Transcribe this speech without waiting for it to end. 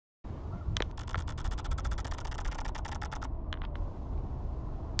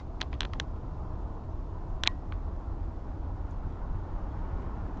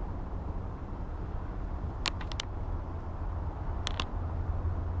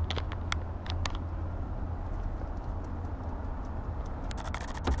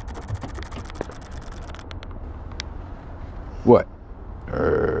What?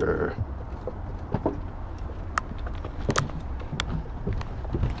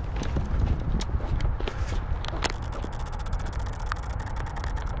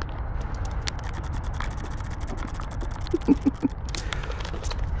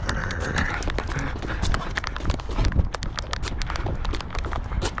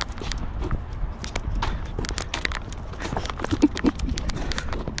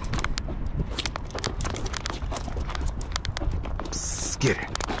 Get her.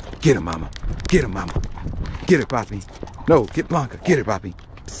 Get her, mama. Get her, mama. Get her, Poppy. No, get Blanca. Get her, Poppy.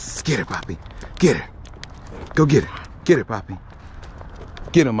 Psst, get her, Poppy. Get her. Go get her. Get her, Poppy.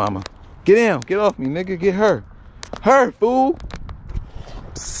 Get her, mama. Get down. Get off me, nigga. Get her. Her, fool.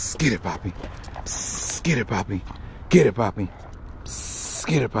 Psst, get her, Poppy. Psst, get her, Poppy. Get her, Poppy. Psst,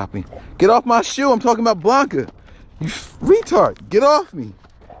 get her, Poppy. Get off my shoe. I'm talking about Blanca. You retard. Get off me.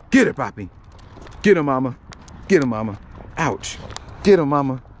 Get her, Poppy. Get her, mama. Get her, mama. Ouch. Get her,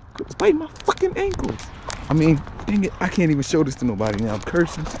 mama. Quit biting my fucking ankles. I mean, dang it, I can't even show this to nobody now. I'm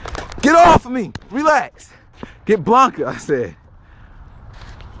cursing. Get off of me. Relax. Get Blanca, I said.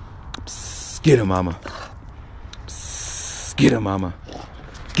 Psst, get her, mama. Psst, get her, mama.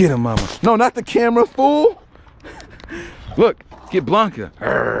 Get her, mama. No, not the camera, fool. Look, get Blanca.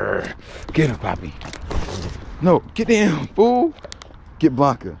 Arrgh. Get her, Poppy. No, get down, fool. Get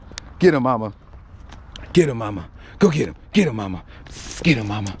Blanca. Get her, mama. Get him, mama. Go get him. Get him, mama. Get him,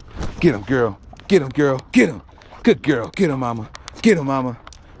 mama. Get him, girl. Get him, girl. Get him. Good girl. Get him, mama. Get him, mama.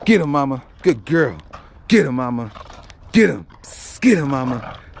 Get him, mama. Good girl. Get him, mama. Get him. Get him,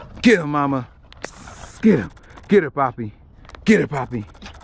 mama. Get him, mama. Get him. Get her, Poppy. Get her, Poppy.